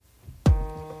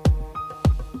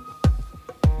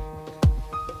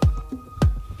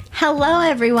Hello,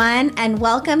 everyone, and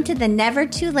welcome to the Never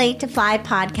Too Late to Fly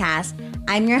podcast.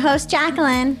 I'm your host,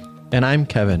 Jacqueline. And I'm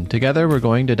Kevin. Together, we're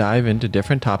going to dive into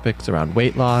different topics around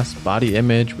weight loss, body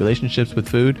image, relationships with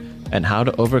food, and how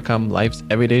to overcome life's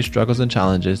everyday struggles and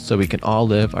challenges so we can all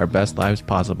live our best lives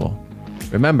possible.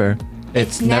 Remember,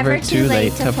 it's never too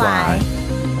late to fly.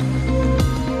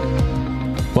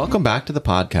 Welcome back to the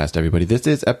podcast, everybody. This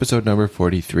is episode number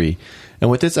 43. And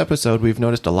with this episode, we've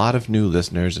noticed a lot of new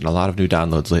listeners and a lot of new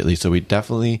downloads lately, so we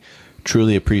definitely,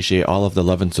 truly appreciate all of the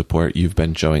love and support you've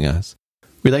been showing us.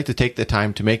 We'd like to take the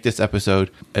time to make this episode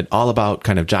all about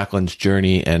kind of Jacqueline's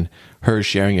journey and her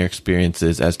sharing her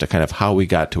experiences as to kind of how we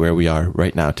got to where we are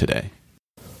right now today.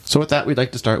 So with that, we'd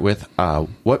like to start with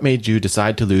what made you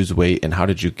decide to lose weight and how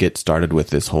did you get started with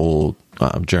this whole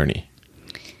journey?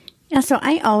 Yeah, so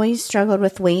I always struggled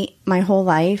with weight my whole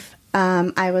life.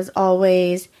 I was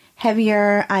always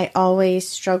heavier. I always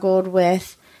struggled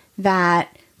with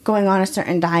that, going on a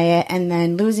certain diet and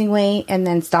then losing weight and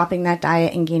then stopping that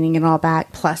diet and gaining it all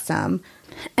back plus some.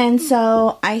 And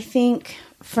so I think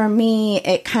for me,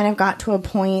 it kind of got to a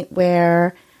point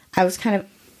where I was kind of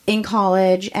in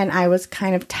college and I was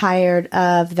kind of tired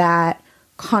of that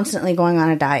constantly going on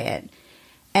a diet.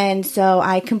 And so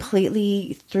I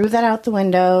completely threw that out the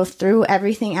window, threw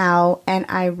everything out, and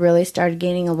I really started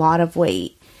gaining a lot of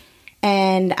weight.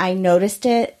 And I noticed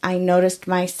it. I noticed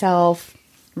myself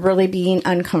really being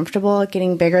uncomfortable,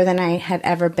 getting bigger than I had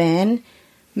ever been,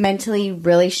 mentally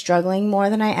really struggling more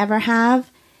than I ever have.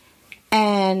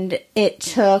 And it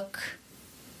took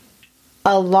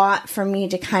a lot for me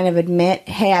to kind of admit,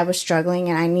 hey, I was struggling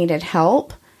and I needed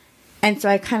help. And so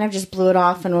I kind of just blew it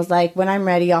off and was like, when I'm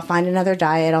ready, I'll find another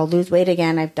diet. I'll lose weight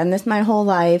again. I've done this my whole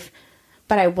life.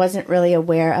 But I wasn't really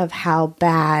aware of how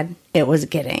bad it was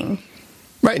getting.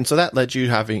 Right. And so that led to you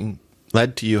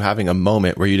having a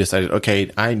moment where you decided,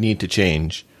 okay, I need to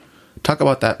change. Talk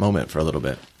about that moment for a little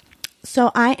bit.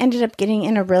 So I ended up getting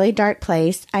in a really dark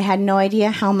place. I had no idea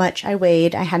how much I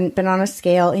weighed. I hadn't been on a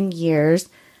scale in years.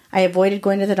 I avoided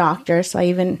going to the doctor, so I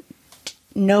even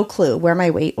no clue where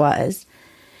my weight was.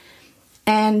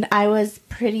 And I was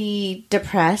pretty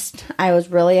depressed. I was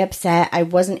really upset. I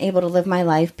wasn't able to live my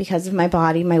life because of my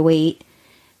body, my weight.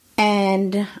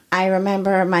 And I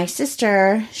remember my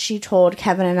sister, she told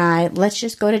Kevin and I, let's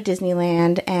just go to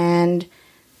Disneyland and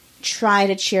try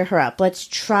to cheer her up. Let's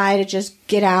try to just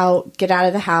get out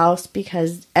of the house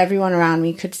because everyone around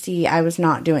me could see I was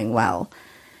not doing well.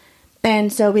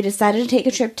 And so we decided to take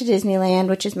a trip to Disneyland,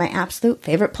 which is my absolute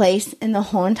favorite place in the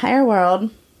whole entire world.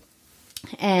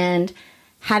 And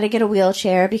had to get a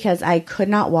wheelchair because I could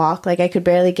not walk. Like I could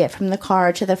barely get from the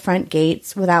car to the front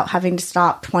gates without having to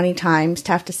stop 20 times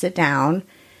to have to sit down.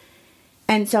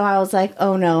 And so I was like,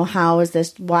 oh no, how is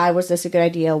this? Why was this a good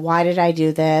idea? Why did I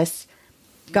do this?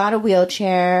 Got a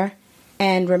wheelchair.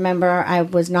 And remember, I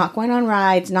was not going on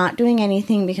rides, not doing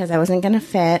anything because I wasn't going to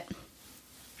fit.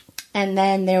 And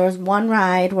then there was one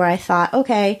ride where I thought,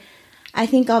 okay, I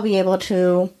think I'll be able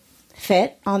to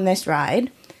fit on this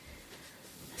ride.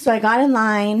 So I got in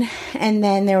line, and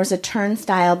then there was a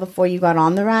turnstile before you got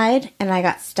on the ride, and I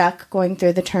got stuck going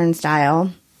through the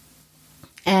turnstile.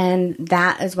 And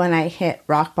that is when I hit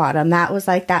rock bottom. That was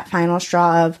like that final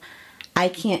straw of, I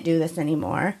can't do this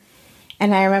anymore.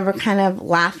 And I remember kind of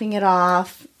laughing it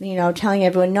off, telling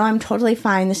everyone, no, I'm totally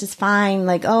fine. This is fine.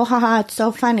 Like, oh, haha, it's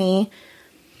so funny.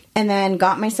 And then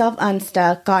got myself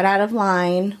unstuck, got out of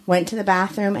line, went to the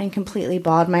bathroom, and completely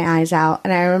bawled my eyes out.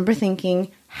 And I remember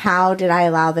thinking, how did I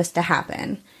allow this to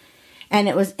happen? And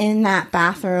it was in that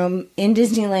bathroom in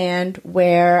Disneyland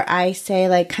where I say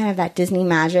like kind of that Disney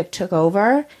magic took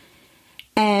over.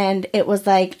 And it was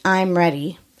like, I'm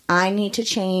ready. I need to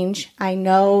change. I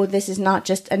know this is not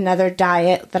just another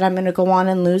diet that I'm going to go on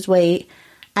and lose weight.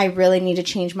 I really need to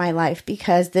change my life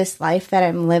because this life that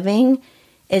I'm living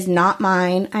is not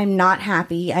mine. I'm not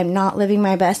happy. I'm not living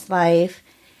my best life.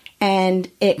 And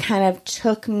it kind of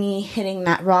took me hitting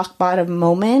that rock bottom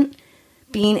moment,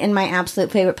 being in my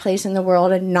absolute favorite place in the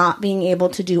world and not being able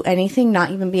to do anything, not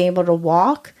even being able to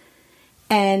walk,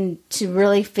 and to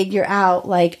really figure out,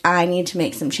 like, I need to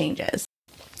make some changes.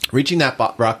 Reaching that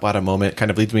rock bottom moment kind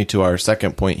of leads me to our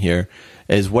second point here,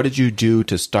 is what did you do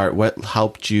to start? What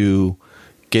helped you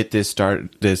get this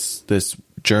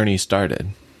journey started?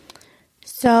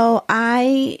 So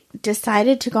I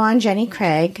decided to go on Jenny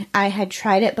Craig. I had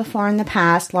tried it before in the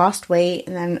past, lost weight,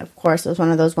 and then, of course, it was one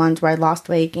of those ones where I lost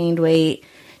weight, gained weight,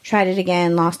 tried it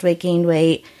again, lost weight, gained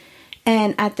weight.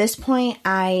 And at this point,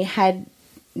 I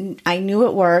knew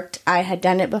it worked. I had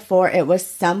done it before. It was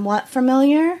somewhat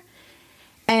familiar.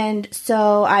 And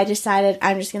so I decided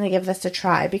I'm just going to give this a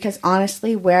try because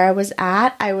honestly, where I was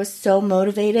at, I was so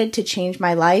motivated to change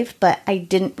my life, but I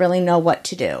didn't really know what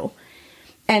to do.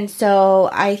 And so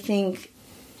I think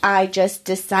I just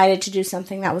decided to do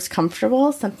something that was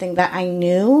comfortable, something that I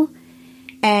knew.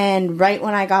 And right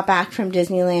when I got back from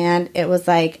Disneyland, it was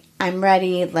like, I'm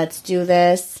ready, let's do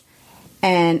this.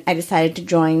 And I decided to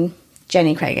join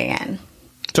Jenny Craig again.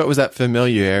 So it was that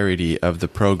familiarity of the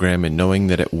program and knowing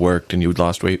that it worked and you'd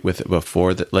lost weight with it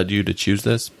before that led you to choose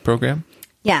this program?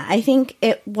 Yeah, I think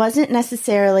it wasn't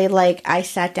necessarily like I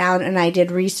sat down and I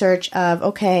did research of,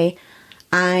 okay,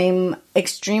 I'm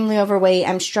extremely overweight,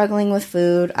 I'm struggling with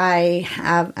food,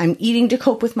 I'm eating to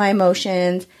cope with my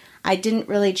emotions. I didn't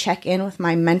really check in with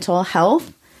my mental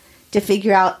health to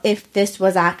figure out if this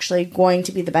was actually going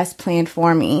to be the best plan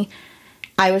for me.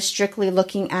 I was strictly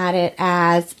looking at it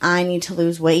as I need to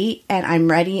lose weight and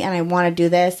I'm ready and I want to do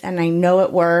this and I know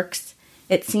it works.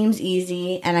 It seems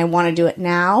easy and I want to do it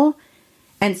now.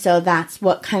 And so that's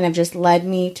what kind of just led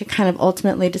me to kind of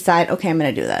ultimately decide, okay, I'm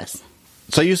going to do this.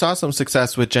 So you saw some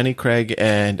success with Jenny Craig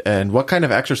and what kind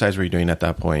of exercise were you doing at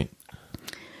that point?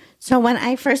 So when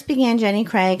I first began Jenny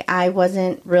Craig, I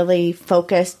wasn't really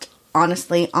focused,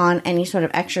 honestly, on any sort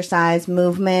of exercise,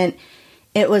 movement.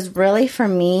 It was really, for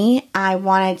me, I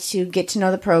wanted to get to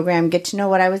know the program, get to know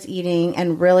what I was eating,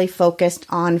 and really focused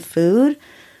on food,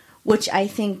 which I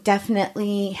think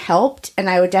definitely helped, and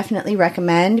I would definitely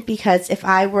recommend, because if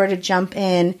I were to jump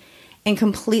in and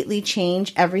completely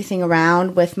change everything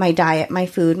around with my diet, my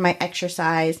food, my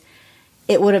exercise,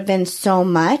 it would have been so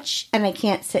much, and I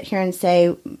can't sit here and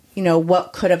say,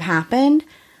 what could have happened,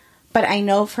 but I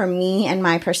know for me and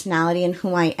my personality and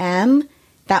who I am,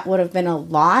 that would have been a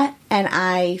lot, and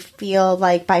I feel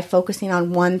like by focusing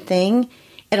on one thing,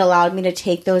 it allowed me to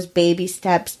take those baby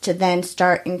steps to then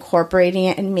start incorporating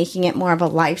it and making it more of a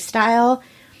lifestyle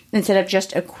instead of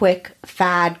just a quick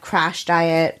fad crash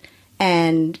diet.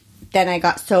 And then I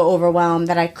got so overwhelmed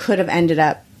that I could have ended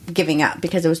up giving up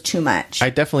because it was too much.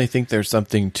 I definitely think there's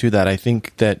something to that. I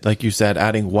think that, like you said,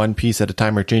 adding one piece at a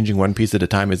time or changing one piece at a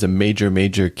time is a major,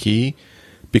 major key.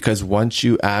 Because once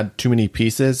you add too many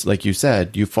pieces, like you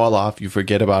said, you fall off, you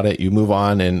forget about it, you move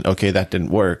on, and okay, that didn't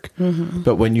work. Mm-hmm.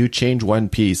 But when you change one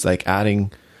piece, like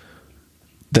adding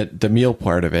the meal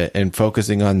part of it and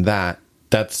focusing on that,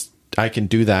 I can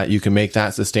do that. You can make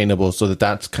that sustainable so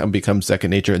that becomes second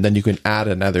nature, and then you can add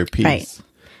another piece. Right.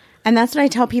 And that's what I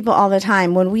tell people all the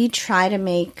time. When we try to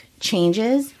make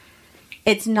changes,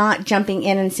 it's not jumping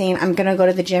in and saying, I'm going to go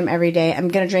to the gym every day. I'm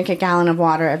going to drink a gallon of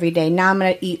water every day. Now I'm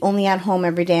going to eat only at home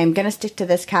every day. I'm going to stick to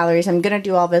this calories. I'm going to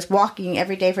do all this walking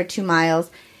every day for 2 miles.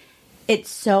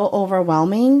 It's so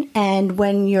overwhelming. And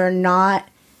when you're not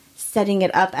setting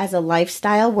it up as a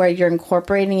lifestyle where you're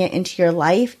incorporating it into your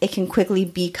life, it can quickly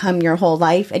become your whole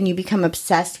life and you become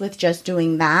obsessed with just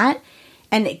doing that.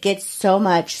 And it gets so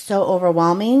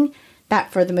overwhelming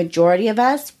that for the majority of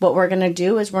us, what we're going to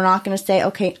do is we're not going to say,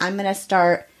 okay, I'm going to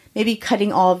start maybe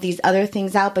cutting all of these other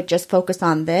things out, but just focus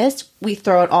on this. We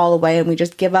throw it all away and we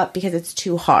just give up because it's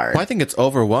too hard. Well, I think it's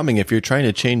overwhelming. If you're trying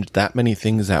to change that many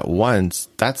things at once,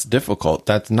 that's difficult.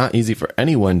 That's not easy for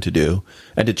anyone to do.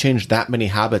 And to change that many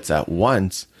habits at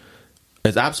once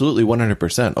is absolutely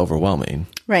 100% overwhelming.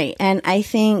 Right. And I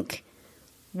think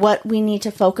what we need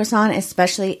to focus on,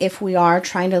 especially if we are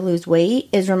trying to lose weight,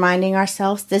 is reminding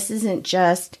ourselves this isn't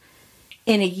just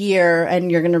in a year and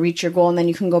you're going to reach your goal and then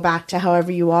you can go back to however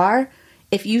you are.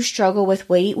 If you struggle with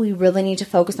weight, we really need to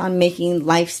focus on making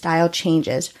lifestyle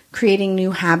changes, creating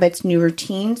new habits, new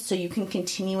routines, so you can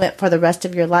continue it for the rest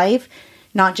of your life,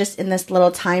 not just in this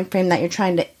little time frame that you're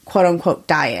trying to quote unquote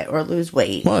diet or lose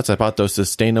weight. Well, it's about those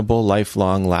sustainable,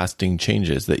 lifelong, lasting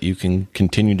changes that you can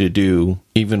continue to do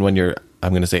even when you're,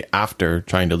 I'm going to say, after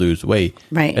trying to lose weight.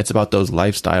 Right. It's about those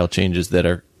lifestyle changes that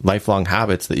are lifelong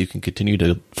habits that you can continue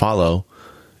to follow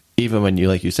even when you,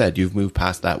 like you said, you've moved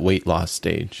past that weight loss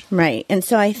stage. Right. And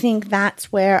so I think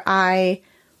that's where I,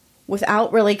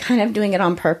 without really kind of doing it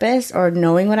on purpose or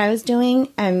knowing what I was doing,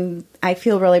 I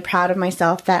feel really proud of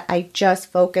myself that I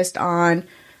just focused on,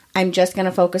 I'm just going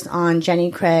to focus on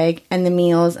Jenny Craig and the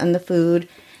meals and the food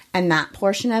and that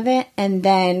portion of it, and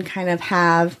then kind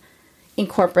of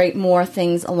incorporate more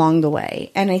things along the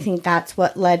way. And I think that's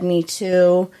what led me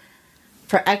to,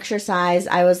 for exercise,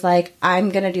 I was like, I'm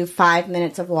going to do 5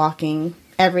 minutes of walking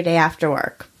every day after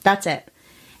work. That's it.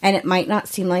 And it might not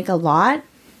seem like a lot,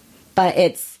 but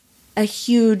it's a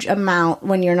huge amount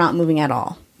when you're not moving at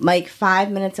all. Like 5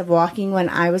 minutes of walking when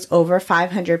I was over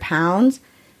 500 pounds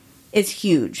is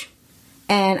huge.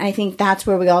 And I think that's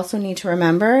where we also need to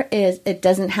remember is it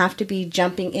doesn't have to be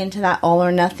jumping into that all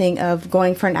or nothing of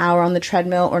going for an hour on the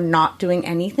treadmill or not doing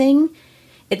anything.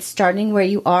 It's starting where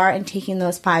you are and taking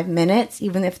those 5 minutes,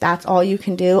 even if that's all you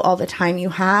can do, all the time you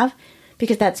have,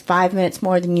 because that's 5 minutes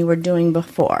more than you were doing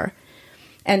before.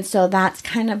 And so that's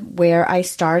kind of where I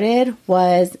started,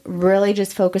 was really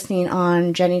just focusing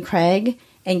on Jenny Craig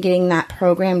and getting that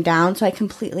program down so I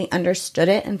completely understood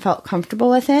it and felt comfortable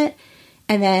with it.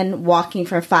 And then walking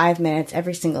for 5 minutes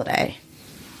every single day.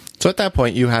 So at that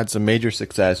point, you had some major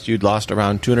success. You'd lost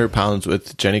around 200 pounds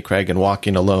with Jenny Craig and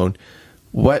walking alone.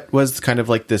 What was kind of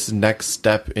like this next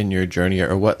step in your journey,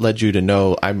 or what led you to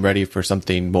know I'm ready for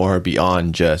something more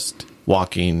beyond just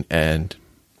walking and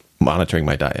monitoring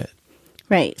my diet?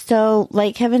 Right. So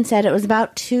like Kevin said, it was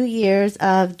about 2 years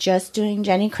of just doing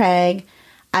Jenny Craig.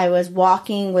 I was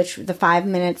walking, which the 5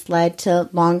 minutes led to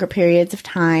longer periods of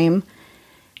time.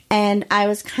 And I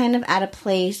was kind of at a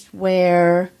place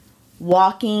where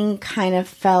walking kind of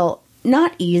felt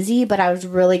not easy, but I was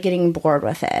really getting bored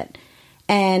with it.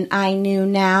 And I knew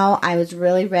now I was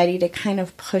really ready to kind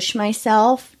of push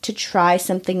myself to try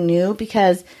something new,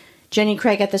 because Jenny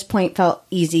Craig at this point felt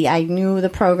easy. I knew the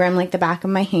program like the back of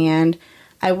my hand.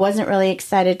 I wasn't really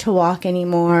excited to walk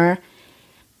anymore.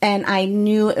 And I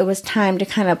knew it was time to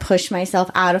kind of push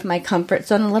myself out of my comfort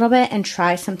zone a little bit and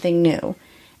try something new.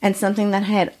 And something that I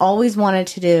had always wanted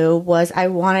to do was I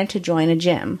wanted to join a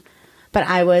gym. But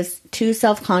I was too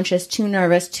self-conscious, too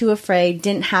nervous, too afraid,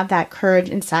 didn't have that courage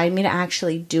inside me to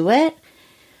actually do it.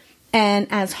 And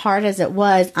as hard as it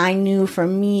was, I knew for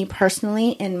me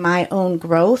personally in my own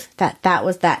growth that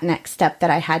was that next step that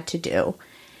I had to do.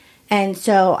 And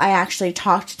so I actually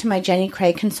talked to my Jenny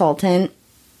Craig consultant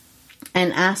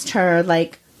and asked her,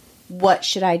 like, what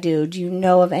should I do? Do you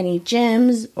know of any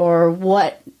gyms, or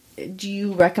what do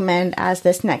you recommend as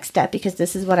this next step? Because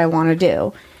this is what I want to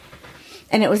do.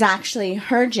 And it was actually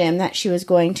her gym that she was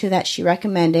going to that she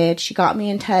recommended. She got me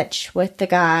in touch with the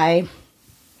guy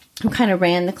who kind of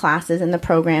ran the classes and the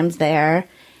programs there.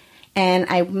 And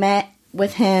I met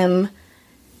with him,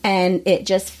 and it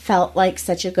just felt like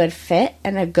such a good fit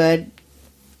and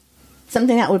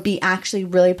something that would be actually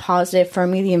really positive for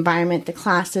me, the environment, the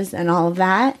classes, and all of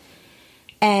that.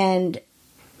 And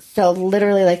so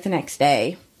literally like the next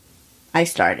day, I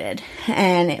started.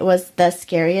 And it was the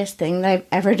scariest thing that I've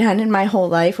ever done in my whole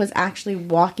life, was actually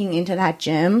walking into that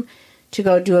gym to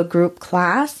go do a group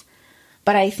class.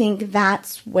 But I think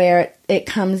that's where it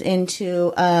comes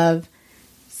into of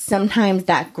sometimes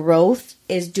that growth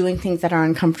is doing things that are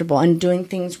uncomfortable and doing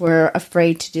things we're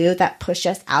afraid to do that push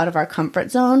us out of our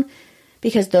comfort zone,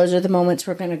 because those are the moments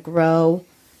we're going to grow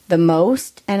the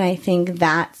most. And I think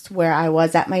that's where I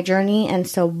was at my journey, and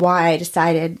so why I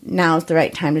decided now is the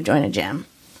right time to join a gym.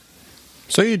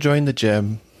 So you joined the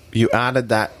gym, you added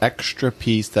that extra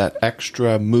piece, that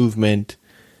extra movement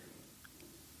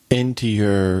into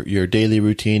your daily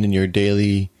routine and your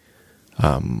daily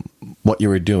what you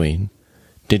were doing.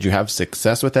 Did you have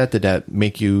success with that? Did that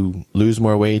make you lose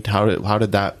more weight? How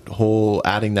did that whole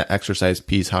adding that exercise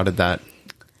piece, how did that?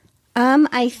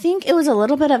 I think it was a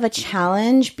little bit of a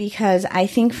challenge, because I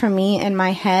think for me in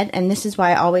my head, and this is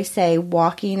why I always say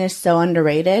walking is so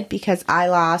underrated, because I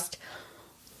lost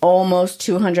almost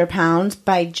 200 pounds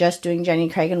by just doing Jenny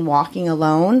Craig and walking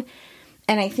alone.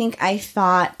 And I think I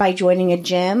thought by joining a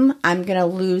gym, I'm going to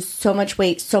lose so much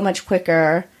weight so much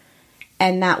quicker.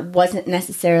 And that wasn't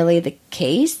necessarily the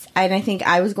case. And I think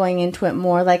I was going into it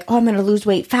more like, oh, I'm going to lose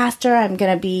weight faster. I'm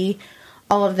going to be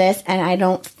all of this. And I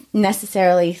don't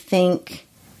necessarily think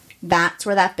that's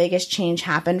where that biggest change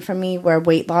happened for me, where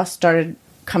weight loss started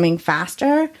coming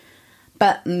faster.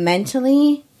 But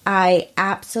mentally, I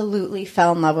absolutely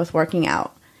fell in love with working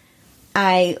out.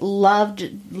 I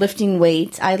loved lifting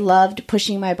weights. I loved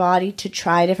pushing my body to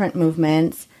try different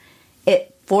movements.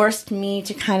 It forced me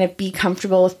to kind of be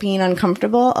comfortable with being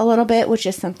uncomfortable a little bit, which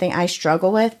is something I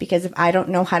struggle with, because if I don't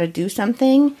know how to do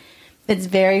something, it's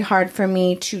very hard for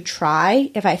me to try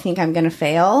if I think I'm going to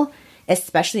fail,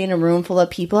 especially in a room full of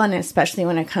people, and especially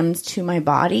when it comes to my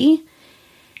body.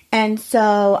 And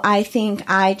so I think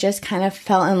I just kind of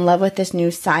fell in love with this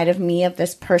new side of me, of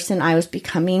this person I was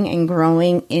becoming and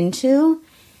growing into.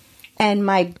 And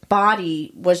my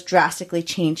body was drastically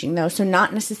changing, though. So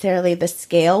not necessarily the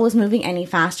scale was moving any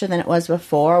faster than it was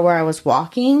before where I was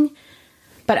walking,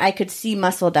 but I could see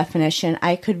muscle definition.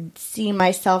 I could see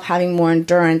myself having more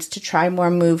endurance to try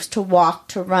more moves, to walk,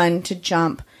 to run, to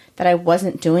jump that I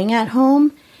wasn't doing at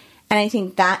home. And I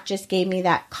think that just gave me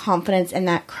that confidence and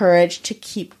that courage to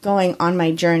keep going on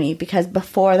my journey. Because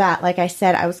before that, like I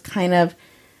said, I was kind of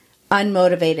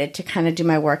unmotivated to kind of do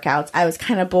my workouts. I was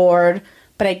kind of bored,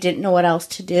 but I didn't know what else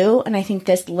to do. And I think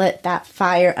this lit that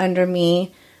fire under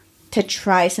me to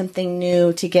try something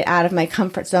new, to get out of my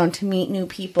comfort zone, to meet new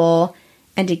people,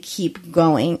 and to keep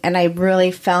going. And I really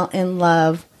fell in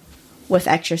love with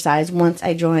exercise once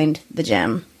I joined the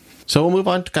gym. So we'll move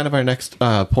on to kind of our next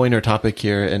point or topic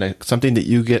here. And something that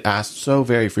you get asked so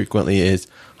very frequently is,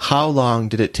 how long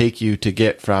did it take you to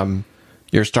get from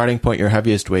your starting point, your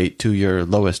heaviest weight, to your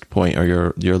lowest point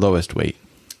or your lowest weight?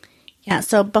 Yeah,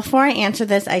 so before I answer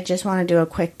this, I just want to do a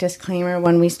quick disclaimer.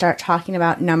 When we start talking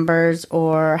about numbers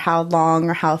or how long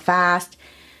or how fast,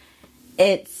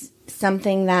 it's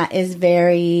something that is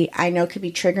I know could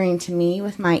be triggering to me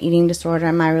with my eating disorder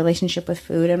and my relationship with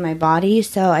food and my body.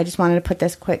 So I just wanted to put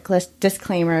this quick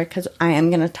disclaimer because I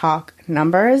am going to talk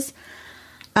numbers.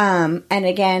 And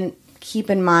again,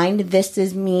 keep in mind, this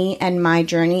is me and my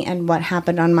journey and what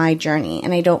happened on my journey.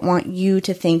 And I don't want you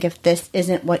to think if this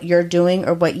isn't what you're doing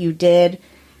or what you did,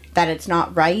 that it's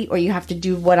not right, or you have to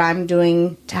do what I'm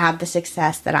doing to have the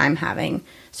success that I'm having.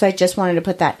 So I just wanted to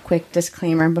put that quick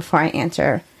disclaimer before I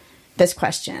answer this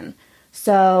question.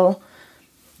 So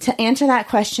to answer that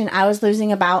question, I was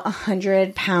losing about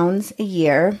 100 pounds a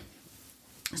year.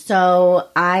 So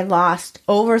I lost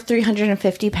over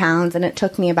 350 pounds, and it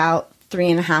took me about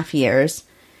 3.5 years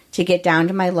to get down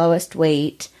to my lowest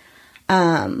weight.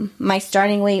 My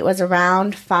starting weight was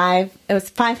around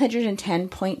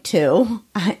 510.2.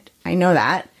 I know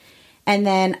that. And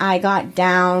then I got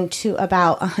down to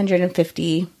about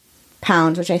 150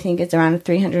 pounds, which I think is around a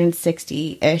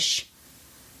 360-ish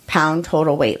pound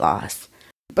total weight loss.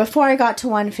 Before I got to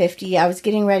 150, I was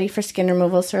getting ready for skin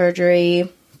removal surgery,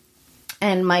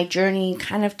 and my journey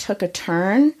kind of took a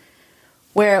turn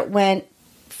where it went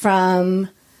from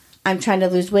I'm trying to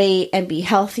lose weight and be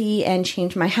healthy and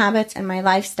change my habits and my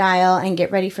lifestyle and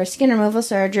get ready for skin removal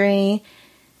surgery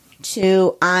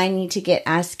to I need to get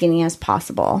as skinny as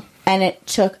possible. And it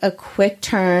took a quick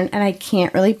turn, and I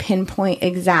can't really pinpoint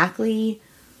exactly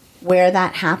where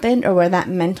that happened or where that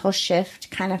mental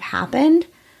shift kind of happened.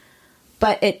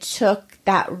 But it took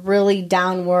that really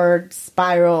downward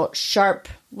spiral, sharp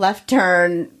left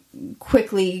turn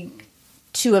quickly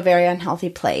to a very unhealthy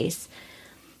place.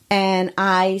 And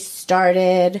I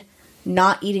started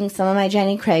not eating some of my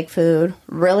Jenny Craig food,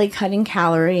 really cutting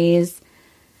calories,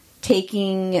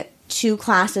 taking 2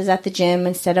 classes at the gym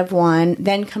instead of 1,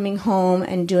 then coming home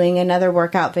and doing another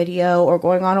workout video or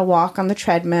going on a walk on the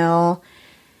treadmill,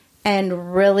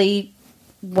 and really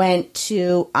went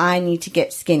to, I need to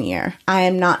get skinnier. I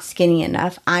am not skinny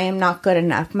enough. I am not good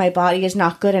enough. My body is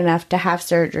not good enough to have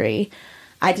surgery.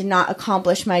 I did not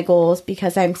accomplish my goals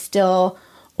because I'm still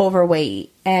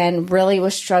overweight, and really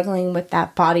was struggling with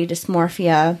that body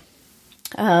dysmorphia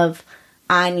of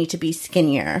I need to be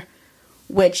skinnier,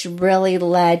 which really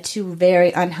led to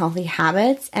very unhealthy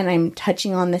habits. And I'm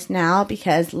touching on this now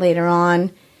because later on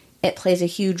it plays a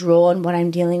huge role in what I'm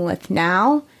dealing with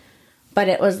now. But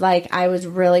it was like I was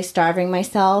really starving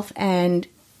myself and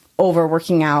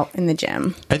overworking out in the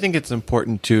gym. I think it's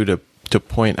important too to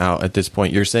point out at this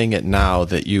point, you're saying it now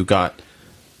that you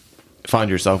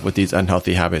found yourself with these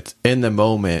unhealthy habits. In the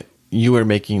moment, you were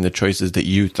making the choices that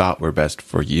you thought were best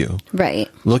for you. Right.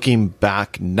 Looking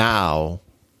back now,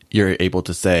 you're able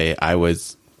to say, I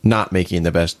was not making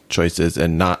the best choices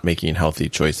and not making healthy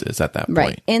choices at that point.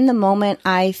 Right. In the moment,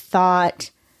 I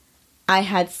thought I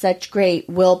had such great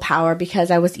willpower because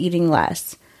I was eating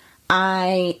less.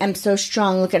 I am so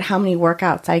strong. Look at how many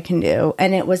workouts I can do.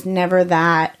 And it was never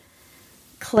that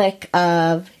click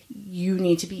of, you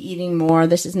need to be eating more.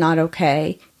 This is not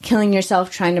okay. Killing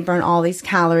yourself trying to burn all these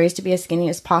calories to be as skinny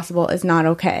as possible is not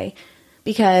okay.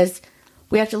 Because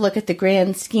we have to look at the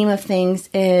grand scheme of things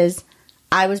is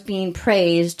I was being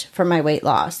praised for my weight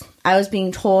loss. I was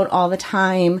being told all the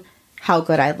time how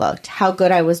good I looked, how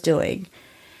good I was doing.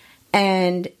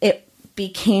 And it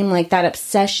became like that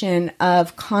obsession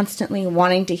of constantly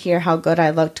wanting to hear how good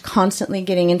I looked, constantly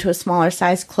getting into a smaller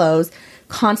size clothes,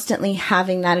 constantly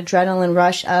having that adrenaline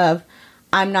rush of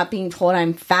I'm not being told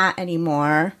I'm fat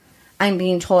anymore. I'm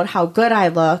being told how good I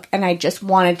look, and I just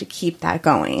wanted to keep that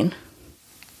going.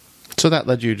 So that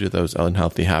led you to those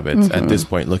unhealthy habits. At this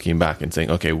point, looking back and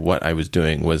saying, okay, what I was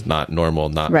doing was not normal,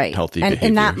 not healthy behaviors. And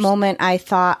in that moment, I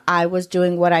thought I was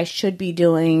doing what I should be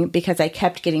doing because I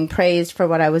kept getting praised for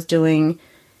what I was doing,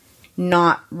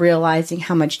 not realizing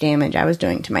how much damage I was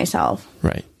doing to myself.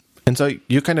 Right. And so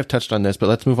you kind of touched on this, but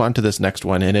let's move on to this next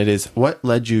one. And it is, what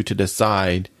led you to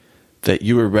decide that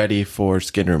you were ready for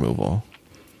skin removal?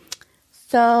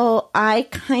 So I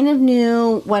kind of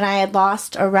knew when I had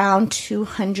lost around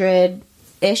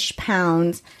 200-ish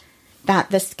pounds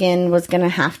that the skin was going to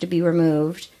have to be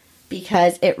removed.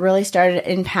 because it really started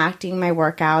impacting my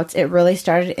workouts. It really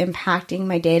started impacting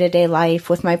my day-to-day life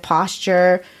with my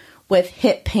posture, with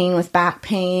hip pain, with back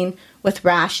pain, with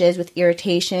rashes, with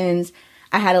irritations.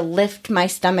 I had to lift my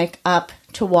stomach up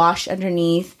to wash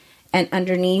underneath, and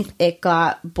underneath it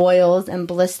got boils and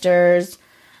blisters.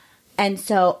 And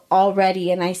so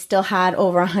already, and I still had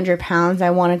over 100 pounds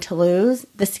I wanted to lose,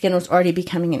 the skin was already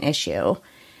becoming an issue.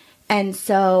 And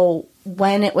so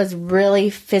when it was really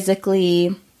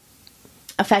physically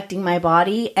affecting my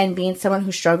body, and being someone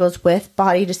who struggles with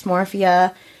body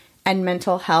dysmorphia and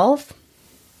mental health,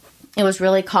 it was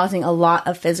really causing a lot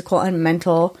of physical and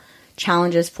mental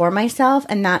challenges for myself.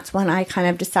 And that's when I kind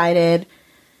of decided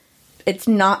it's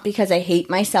not because I hate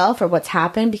myself or what's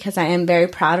happened, because I am very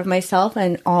proud of myself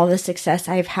and all the success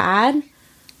I've had.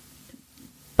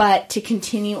 But to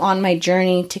continue on my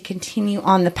journey, to continue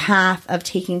on the path of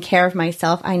taking care of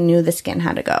myself, I knew the skin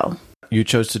had to go. You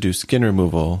chose to do skin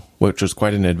removal, which was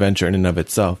quite an adventure in and of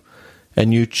itself.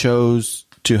 And you chose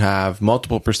to have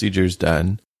multiple procedures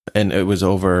done. And it was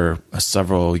over a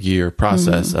several year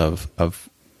process of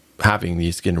having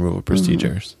these skin removal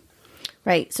procedures.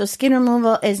 Right. So skin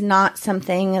removal is not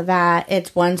something that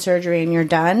it's one surgery and you're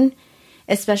done,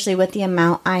 especially with the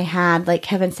amount I had. Like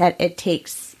Kevin said, it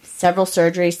takes several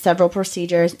surgeries, several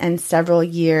procedures, and several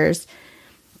years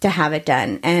to have it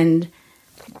done. And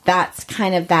that's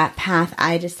kind of that path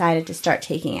I decided to start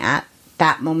taking at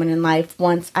that moment in life.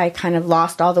 Once I kind of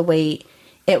lost all the weight,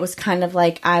 it was kind of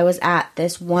like I was at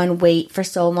this one weight for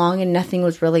so long and nothing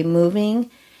was really moving.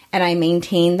 And I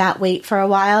maintained that weight for a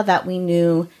while that we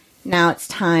knew now it's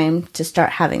time to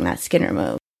start having that skin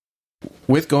removed.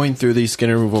 With going through these skin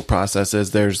removal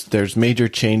processes, there's major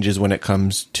changes when it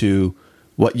comes to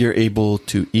what you're able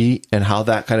to eat and how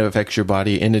that kind of affects your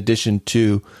body, in addition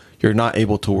to you're not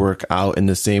able to work out in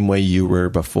the same way you were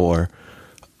before.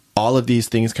 All of these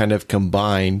things kind of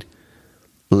combined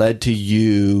led to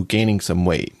you gaining some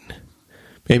weight.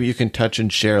 Maybe you can touch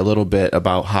and share a little bit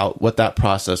about what that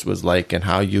process was like and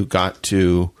how you got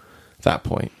to that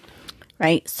point.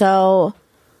 Right. So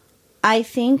I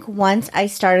think once I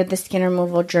started the skin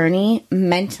removal journey,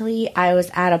 mentally, I was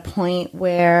at a point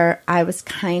where I was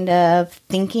kind of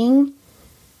thinking,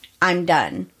 I'm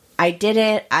done. I did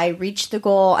it. I reached the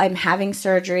goal. I'm having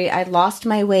surgery. I lost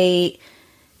my weight.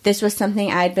 This was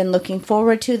something I'd been looking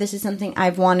forward to. This is something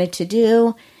I've wanted to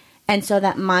do. And so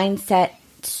that mindset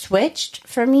switched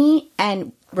for me.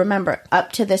 And remember,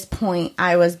 up to this point,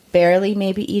 I was barely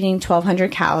maybe eating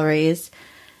 1,200 calories,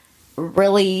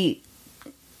 really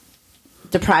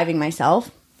depriving myself.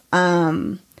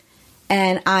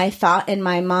 And I thought in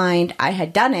my mind, I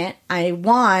had done it. I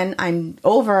won. I'm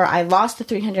over. I lost the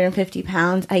 350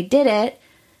 pounds. I did it.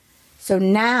 So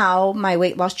now my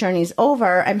weight loss journey is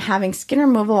over. I'm having skin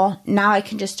removal. Now I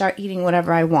can just start eating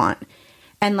whatever I want.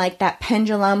 And like that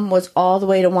pendulum was all the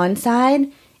way to one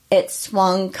side, it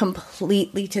swung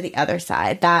completely to the other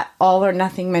side, that all or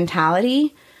nothing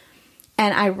mentality.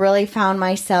 And I really found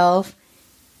myself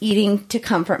eating to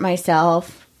comfort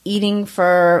myself, eating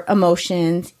for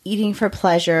emotions, eating for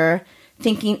pleasure,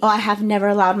 thinking, oh, I have never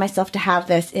allowed myself to have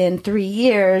this in 3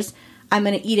 years. I'm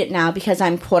going to eat it now because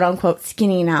I'm quote unquote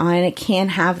skinny now and I can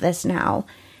have this now.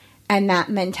 And that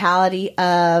mentality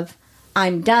of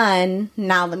I'm done,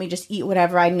 now let me just eat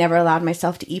whatever I never allowed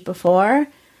myself to eat before,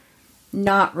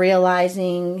 not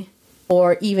realizing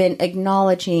or even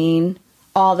acknowledging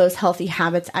all those healthy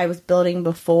habits I was building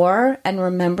before and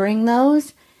remembering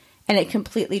those. And it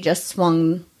completely just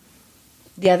swung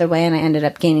the other way and I ended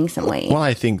up gaining some weight. Well,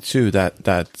 I think too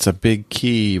that's a big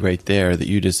key right there that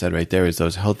you just said right there is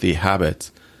those healthy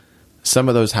habits. Some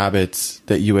of those habits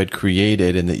that you had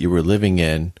created and that you were living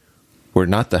in were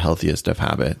not the healthiest of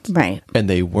habits. Right. And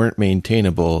they weren't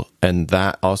maintainable. And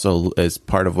that also is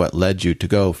part of what led you to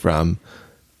go from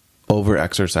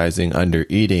over-exercising,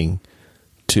 under-eating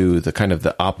to the kind of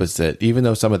the opposite. Even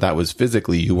though some of that was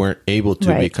physically, you weren't able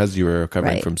to because you were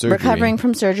recovering from surgery. Recovering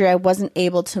from surgery, I wasn't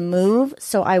able to move.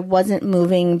 So I wasn't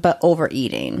moving, but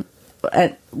overeating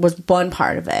was one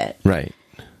part of it. Right.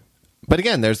 But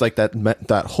again, there's like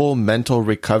that whole mental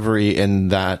recovery,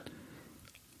 and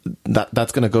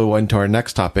that's going to go into our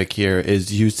next topic here,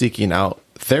 is you seeking out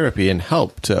therapy and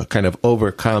help to kind of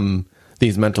overcome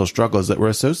these mental struggles that were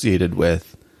associated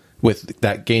with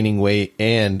that gaining weight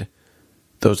and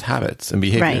those habits and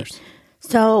behaviors. Right.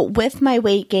 So with my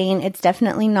weight gain, it's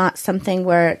definitely not something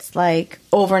where it's like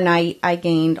overnight I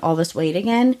gained all this weight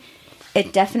again.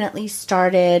 It definitely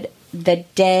started the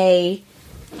day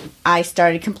I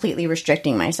started completely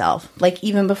restricting myself. Like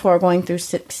even before going through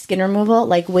skin removal,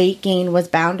 like weight gain was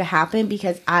bound to happen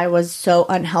because I was so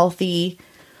unhealthy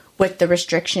with the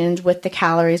restrictions, with the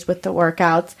calories, with the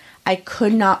workouts. I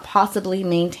could not possibly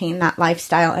maintain that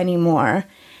lifestyle anymore.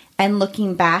 And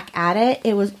looking back at it,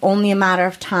 it was only a matter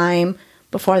of time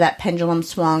before that pendulum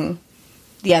swung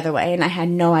the other way, and I had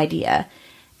no idea.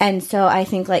 And so I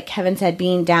think, like Kevin said,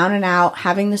 being down and out,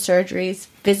 having the surgeries,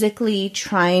 physically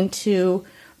trying to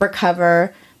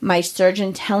recover, my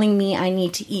surgeon telling me I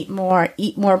need to eat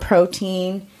more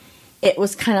protein, it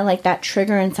was kind of like that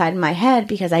trigger inside my head,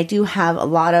 because I do have a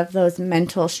lot of those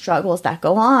mental struggles that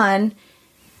go on.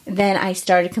 Then I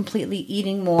started completely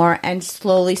eating more and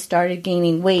slowly started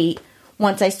gaining weight.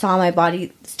 Once I saw my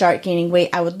body start gaining weight,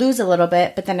 I would lose a little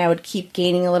bit, but then I would keep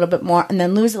gaining a little bit more and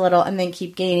then lose a little and then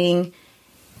keep gaining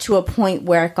to a point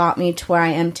where it got me to where I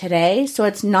am today. So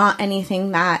it's not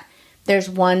anything that there's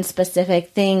one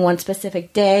specific thing, one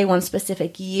specific day, one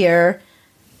specific year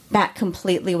that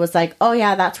completely was like, oh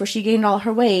yeah, that's where she gained all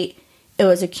her weight. It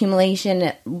was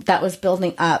accumulation that was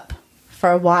building up for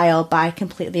a while by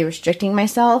completely restricting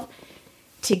myself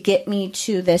to get me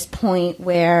to this point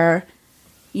where,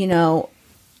 you know,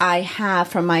 I have,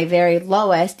 from my very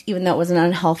lowest, even though it was an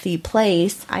unhealthy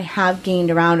place, I have gained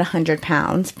around 100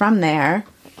 pounds from there.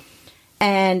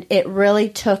 And it really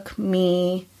took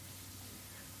me,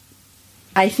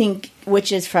 I think,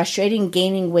 which is frustrating,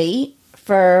 gaining weight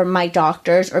for my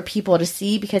doctors or people to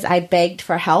see, because I begged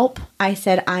for help. I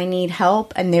said, I need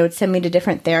help. And they would send me to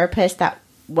different therapists that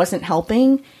wasn't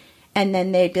helping. And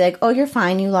then they'd be like, oh, you're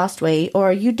fine, you lost weight.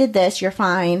 Or you did this, you're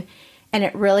fine. And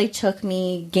it really took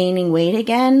me gaining weight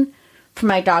again for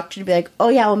my doctor to be like, oh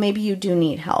yeah, well, maybe you do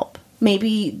need help.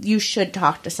 Maybe you should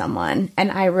talk to someone. And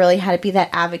I really had to be that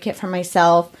advocate for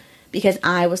myself, because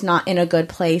I was not in a good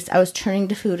place. I was turning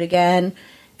to food again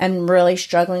and really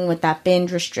struggling with that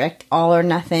binge, restrict, all or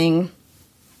nothing.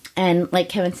 And like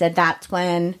Kevin said, that's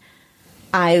when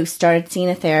I started seeing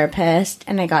a therapist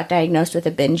and I got diagnosed with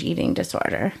a binge eating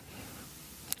disorder.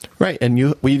 Right.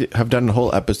 And we have done a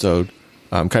whole episode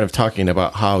kind of talking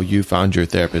about how you found your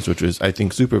therapist, which was, I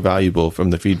think, super valuable from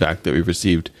the feedback that we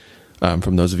received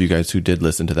from those of you guys who did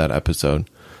listen to that episode.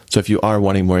 So if you are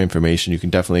wanting more information, you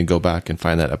can definitely go back and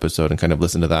find that episode and kind of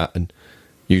listen to that. And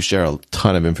you share a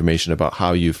ton of information about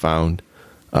how you found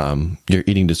your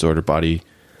eating disorder body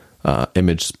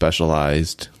image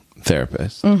specialized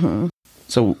therapist. Mm-hmm.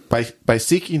 So by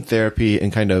seeking therapy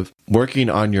and kind of working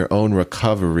on your own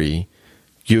recovery,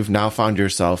 you've now found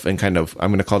yourself in kind of,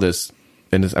 I'm going to call this,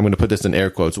 and I'm going to put this in air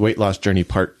quotes, weight loss journey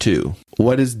part 2.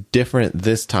 What is different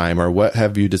this time, or what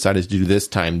have you decided to do this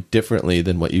time differently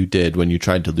than what you did when you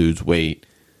tried to lose weight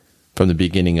from the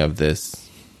beginning of this?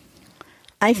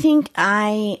 I think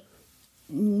I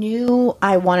knew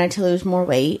I wanted to lose more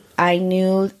weight. I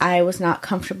knew I was not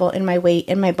comfortable in my weight,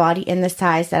 in my body, in the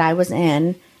size that I was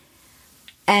in.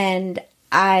 And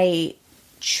I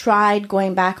tried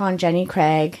going back on Jenny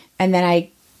Craig, and then I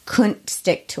couldn't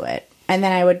stick to it. And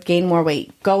then I would gain more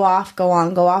weight, go off, go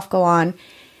on, go off, go on.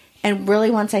 And really,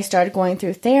 once I started going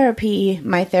through therapy,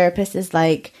 my therapist is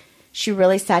like, she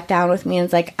really sat down with me and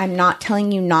was like, I'm not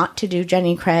telling you not to do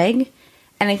Jenny Craig.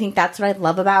 And I think that's what I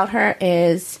love about her,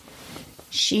 is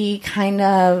she kind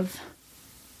of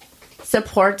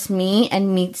supports me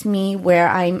and meets me where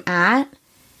I'm at.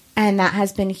 And that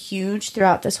has been huge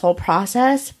throughout this whole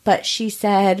process. But she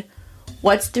said,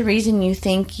 what's the reason you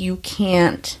think you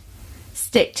can't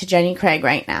stick to Jenny Craig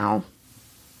right now?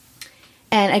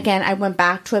 And again, I went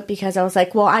back to it because I was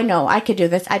like, well, I know I could do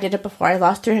this. I did it before. I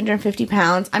lost 350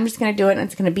 pounds. I'm just going to do it and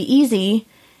it's going to be easy.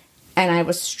 And I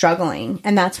was struggling.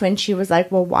 And that's when she was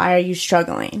like, well, why are you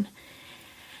struggling?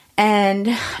 And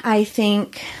I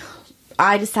think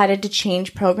I decided to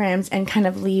change programs and kind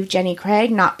of leave Jenny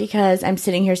Craig, not because I'm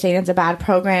sitting here saying it's a bad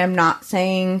program, not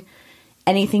saying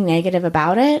anything negative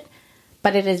about it,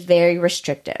 but it is very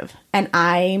restrictive. And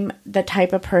I'm the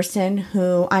type of person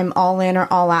who I'm all in or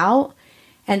all out.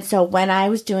 And so when I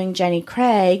was doing Jenny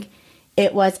Craig,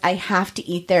 it was I have to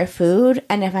eat their food.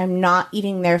 And if I'm not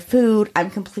eating their food, I'm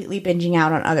completely binging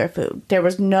out on other food. There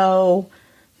was no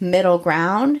middle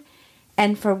ground.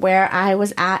 And for where I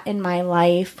was at in my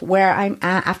life, where I'm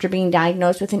at after being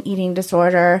diagnosed with an eating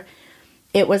disorder,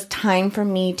 it was time for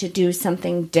me to do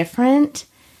something different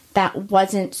that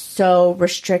wasn't so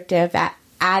restrictive, that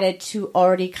added to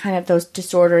already kind of those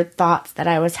disordered thoughts that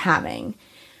I was having.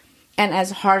 And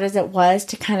as hard as it was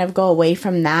to kind of go away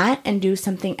from that and do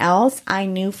something else, I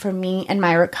knew for me and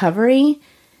my recovery,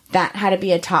 that had to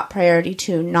be a top priority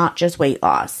too, not just weight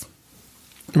loss.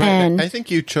 Right. And I think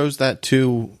you chose that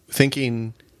too,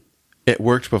 thinking it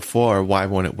worked before, why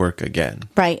won't it work again?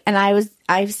 Right. And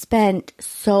I've spent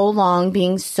so long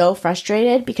being so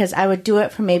frustrated because I would do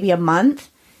it for maybe a month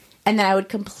And then I would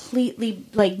completely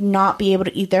like not be able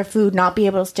to eat their food, not be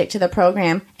able to stick to the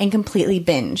program, and completely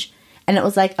binge. And it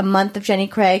was like a month of Jenny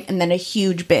Craig and then a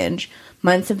huge binge.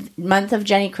 Month of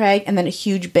Jenny Craig and then a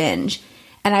huge binge.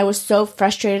 And I was so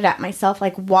frustrated at myself,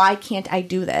 like, why can't I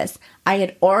do this? I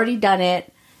had already done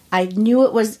it. I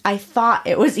thought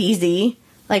it was easy.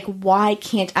 Like, why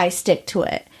can't I stick to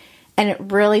it? And it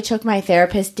really took my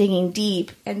therapist digging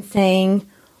deep and saying,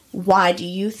 why do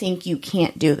you think you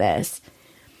can't do this?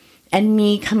 And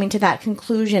me coming to that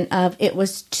conclusion of it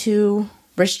was too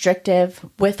restrictive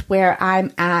with where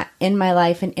I'm at in my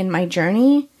life and in my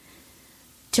journey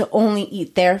to only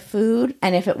eat their food.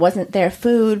 And if it wasn't their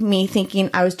food, me thinking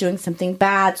I was doing something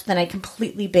bad, so then I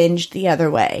completely binged the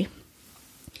other way.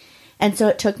 And so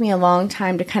it took me a long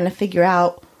time to kind of figure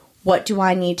out, what do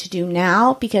I need to do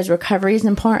now? Because recovery is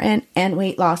important and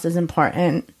weight loss is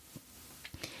important.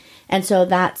 And so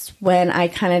that's when I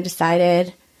kind of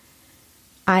decided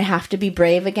I have to be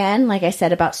brave again, like I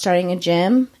said, about starting a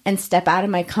gym and step out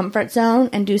of my comfort zone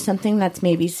and do something that's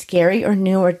maybe scary or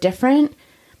new or different,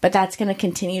 but that's going to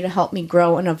continue to help me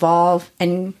grow and evolve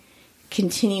and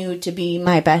continue to be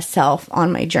my best self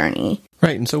on my journey.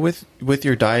 Right. And so with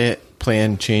your diet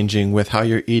plan changing, with how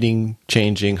you're eating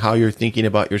changing, how you're thinking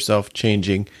about yourself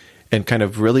changing, and kind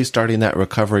of really starting that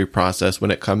recovery process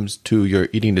when it comes to your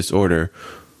eating disorder,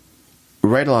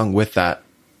 right along with that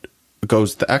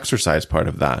goes the exercise part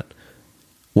of that.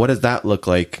 What does that look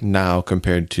like now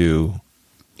compared to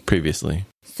previously?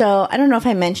 So I don't know if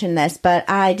I mentioned this, but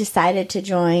I decided to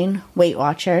join Weight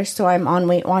Watchers. So I'm on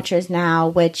Weight Watchers now,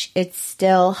 which it's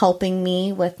still helping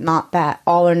me with not that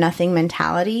all or nothing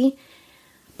mentality,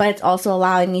 but it's also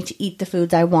allowing me to eat the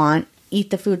foods I want,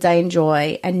 eat the foods I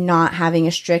enjoy, and not having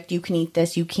a strict, you can eat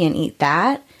this, you can't eat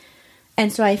that.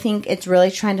 And so I think it's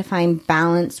really trying to find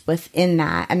balance within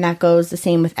that. And that goes the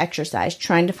same with exercise,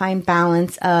 trying to find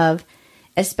balance of,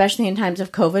 especially in times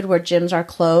of COVID where gyms are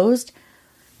closed,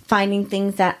 finding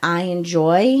things that I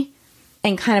enjoy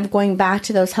and kind of going back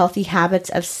to those healthy habits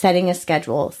of setting a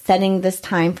schedule, setting this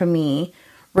time for me,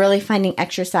 really finding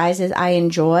exercises I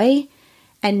enjoy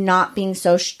and not being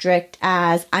so strict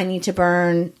as I need to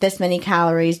burn this many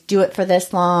calories, do it for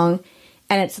this long.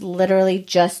 And it's literally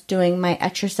just doing my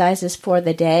exercises for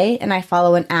the day. And I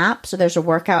follow an app, so there's a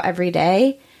workout every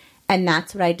day. And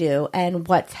that's what I do. And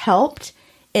what's helped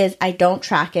is I don't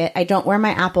track it. I don't wear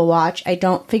my Apple Watch. I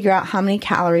don't figure out how many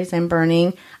calories I'm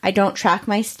burning. I don't track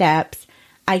my steps.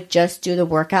 I just do the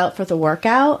workout for the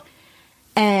workout.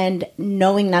 And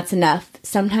knowing that's enough.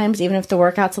 Sometimes even if the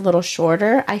workout's a little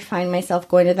shorter, I find myself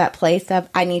going to that place of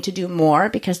I need to do more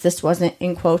because this wasn't,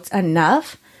 in quotes,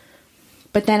 enough.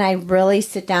 But then I really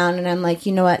sit down and I'm like,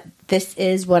 you know what? This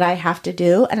is what I have to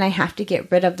do. And I have to get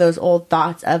rid of those old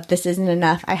thoughts of this isn't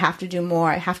enough. I have to do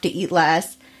more. I have to eat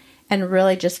less. And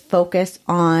really just focus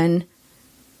on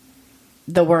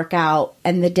the workout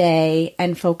and the day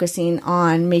and focusing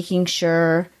on making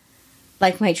sure,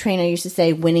 like my trainer used to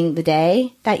say, winning the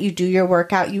day, that you do your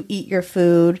workout, you eat your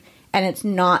food, and it's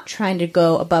not trying to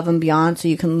go above and beyond so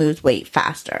you can lose weight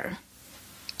faster.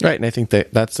 Right, and I think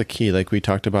that's the key, like we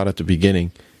talked about at the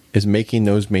beginning, is making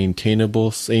those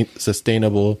maintainable,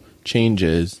 sustainable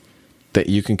changes that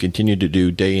you can continue to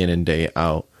do day in and day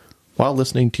out while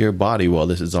listening to your body while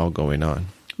this is all going on.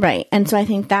 Right, and so I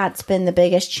think that's been the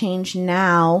biggest change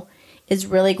now is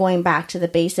really going back to the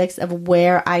basics of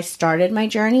where I started my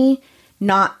journey,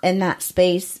 not in that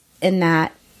space, in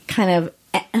that kind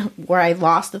of where I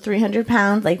lost the 300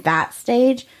 pounds, like that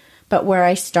stage. But where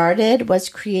I started was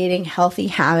creating healthy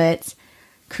habits,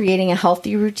 creating a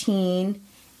healthy routine,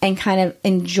 and kind of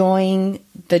enjoying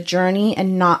the journey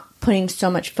and not putting so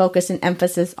much focus and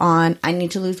emphasis on, I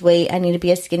need to lose weight, I need to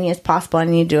be as skinny as possible, I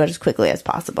need to do it as quickly as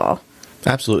possible.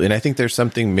 Absolutely. And I think there's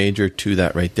something major to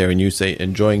that right there. When you say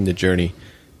enjoying the journey,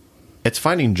 it's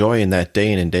finding joy in that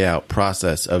day in and day out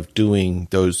process of doing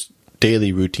those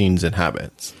daily routines and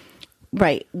habits.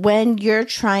 Right. When you're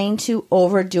trying to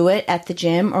overdo it at the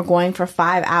gym or going for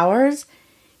 5 hours,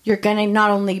 you're going to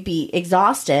not only be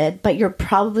exhausted, but you're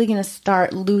probably going to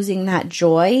start losing that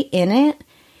joy in it.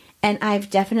 And I've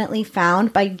definitely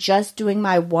found by just doing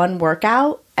my one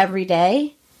workout every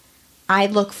day, I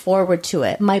look forward to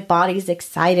it. My body's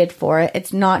excited for it.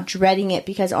 It's not dreading it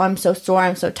because, oh, I'm so sore,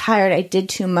 I'm so tired, I did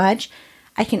too much.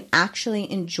 I can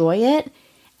actually enjoy it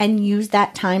and use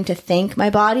that time to thank my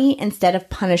body instead of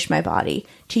punish my body.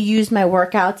 To use my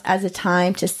workouts as a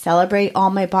time to celebrate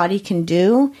all my body can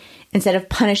do instead of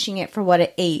punishing it for what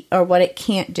it ate or what it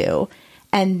can't do.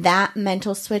 And that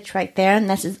mental switch right there, and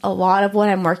this is a lot of what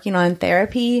I'm working on in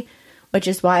therapy, which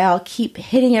is why I'll keep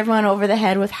hitting everyone over the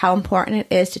head with how important it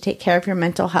is to take care of your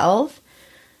mental health.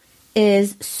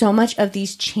 is so much of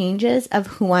these changes of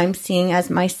who I'm seeing as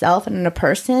myself and a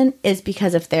person is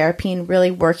because of therapy and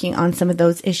really working on some of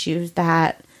those issues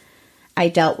that I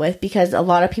dealt with. Because a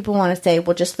lot of people want to say,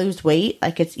 well, just lose weight,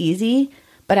 like it's easy.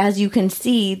 But as you can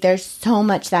see, there's so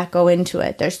much that go into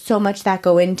it. There's so much that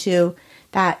go into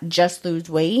that just lose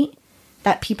weight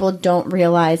that people don't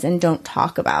realize and don't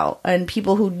talk about. And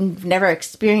people who've never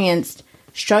experienced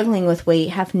struggling with weight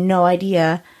have no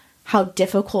idea how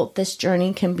difficult this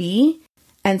journey can be.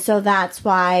 And so that's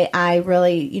why I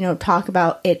really, talk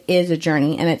about it is a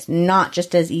journey, and it's not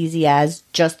just as easy as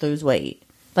just lose weight.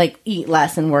 Like eat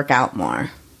less and work out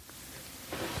more.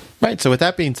 Right. So with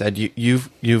that being said,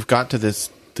 you've got to this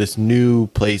new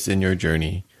place in your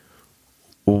journey.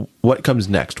 What comes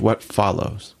next? What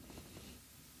follows?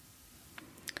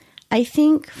 I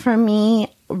think for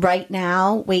me right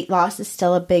now, weight loss is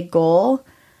still a big goal,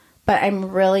 but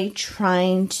I'm really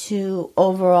trying to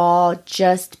overall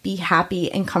just be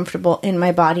happy and comfortable in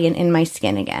my body and in my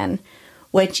skin again,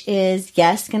 which is,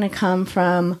 yes, going to come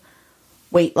from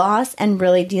weight loss and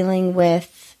really dealing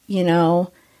with,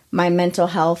 my mental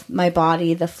health, my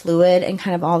body, the fluid, and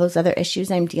kind of all those other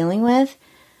issues I'm dealing with.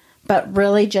 But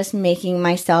really just making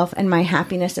myself and my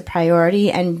happiness a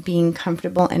priority and being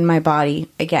comfortable in my body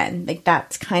again. Like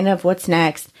that's kind of what's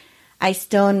next. I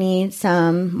still need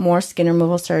some more skin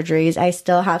removal surgeries. I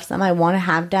still have some I want to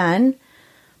have done.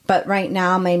 But right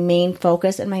now, my main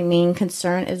focus and my main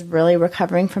concern is really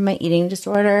recovering from my eating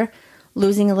disorder,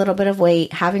 losing a little bit of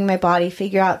weight, having my body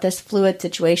figure out this fluid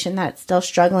situation that it's still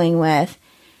struggling with,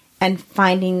 and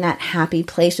finding that happy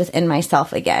place within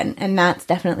myself again. And that's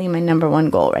definitely my number one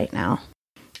goal right now.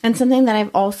 And something that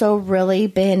I've also really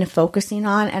been focusing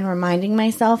on and reminding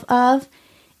myself of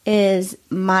is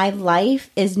my life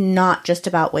is not just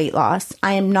about weight loss.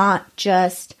 I am not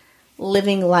just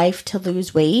living life to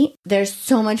lose weight. There's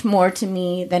so much more to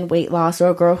me than weight loss, or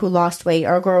a girl who lost weight,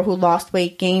 or a girl who lost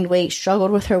weight, gained weight,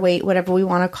 struggled with her weight, whatever we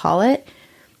want to call it.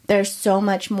 There's so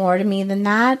much more to me than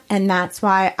that. And that's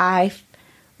why I've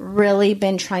really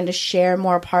been trying to share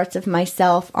more parts of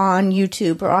myself on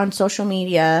YouTube or on social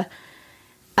media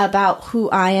about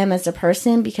who I am as a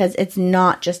person, because it's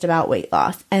not just about weight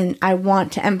loss. And I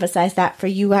want to emphasize that for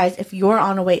you guys, if you're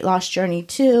on a weight loss journey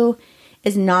too,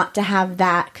 is not to have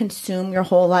that consume your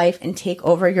whole life and take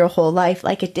over your whole life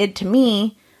like it did to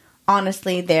me,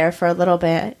 honestly, there for a little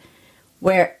bit,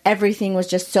 where everything was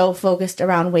just so focused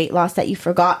around weight loss that you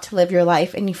forgot to live your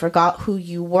life and you forgot who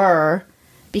you were,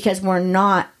 because we're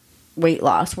not weight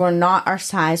loss. We're not our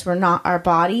size. We're not our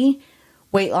body.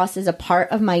 Weight loss is a part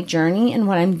of my journey and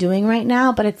what I'm doing right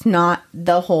now, but it's not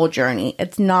the whole journey.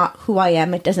 It's not who I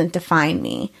am. It doesn't define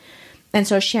me. And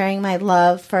so sharing my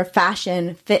love for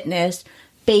fashion, fitness,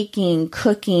 baking,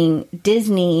 cooking,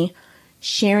 Disney,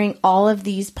 sharing all of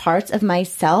these parts of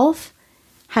myself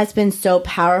has been so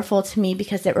powerful to me,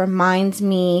 because it reminds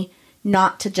me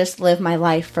not to just live my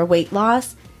life for weight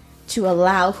loss, to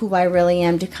allow who I really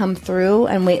am to come through,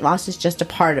 and weight loss is just a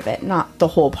part of it, not the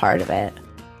whole part of it.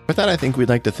 With that, I think we'd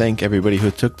like to thank everybody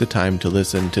who took the time to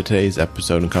listen to today's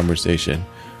episode and conversation.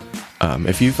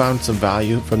 If you found some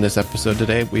value from this episode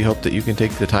today, we hope that you can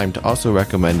take the time to also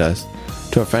recommend us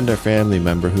to a friend or family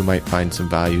member who might find some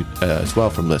value as well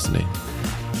from listening.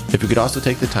 If you could also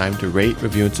take the time to rate,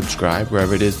 review, and subscribe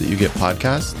wherever it is that you get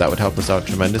podcasts, that would help us out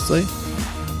tremendously.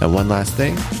 And one last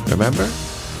thing, remember,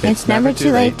 it's never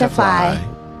too late to fly.